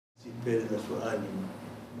per la sua anima.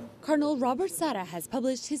 Cardinal Robert Sarah has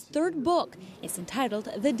published his third book. It's entitled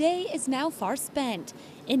The Day is Now Far Spent.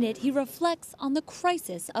 In it, he reflects on the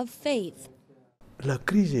crisis of faith. La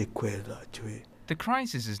crisi è quella, cioè The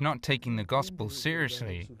crisis is not taking the gospel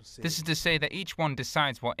seriously. This is to say that each one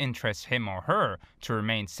decides what interests him or her to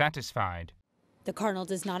remain satisfied. The cardinal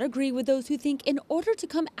does not agree with those who think in order to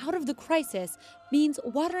come out of the crisis means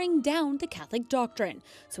watering down the Catholic doctrine,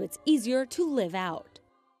 so it's easier to live out.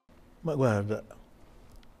 Ma guarda,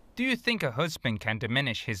 Do you think a husband can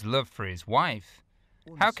diminish his love for his wife?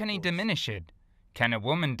 How can he diminish it? Can a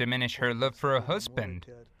woman diminish her love for a husband?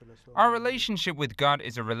 Our relationship with God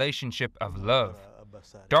is a relationship of love.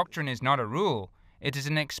 Doctrine is not a rule. It is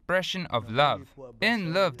an expression of love.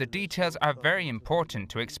 In love, the details are very important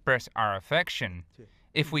to express our affection.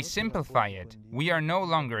 If we simplify it, we are no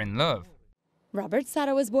longer in love. Robert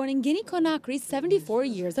Sarah was born in Guinea-Conakry 74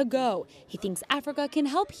 years ago. He thinks Africa can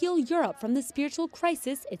help heal Europe from the spiritual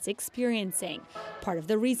crisis it's experiencing. Part of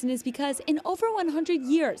the reason is because in over 100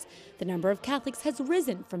 years, the number of Catholics has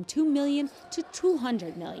risen from 2 million to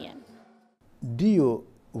 200 million. Dio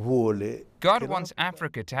vuole God wants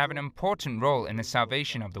Africa to have an important role in the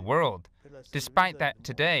salvation of the world. Despite that,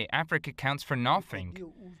 today, Africa counts for nothing.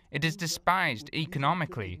 It is despised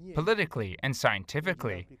economically, politically, and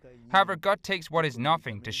scientifically. However, God takes what is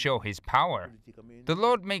nothing to show his power. The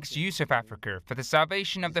Lord makes use of Africa for the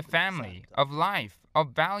salvation of the family, of life,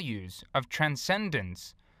 of values, of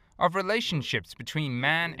transcendence, of relationships between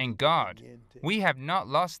man and God. We have not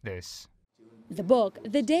lost this. The book,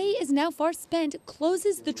 The Day is Now Far Spent,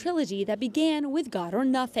 closes the trilogy that began with God or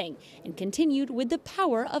Nothing and continued with the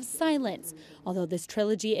power of silence. Although this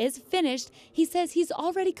trilogy is finished, he says he's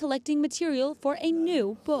already collecting material for a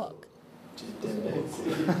new book.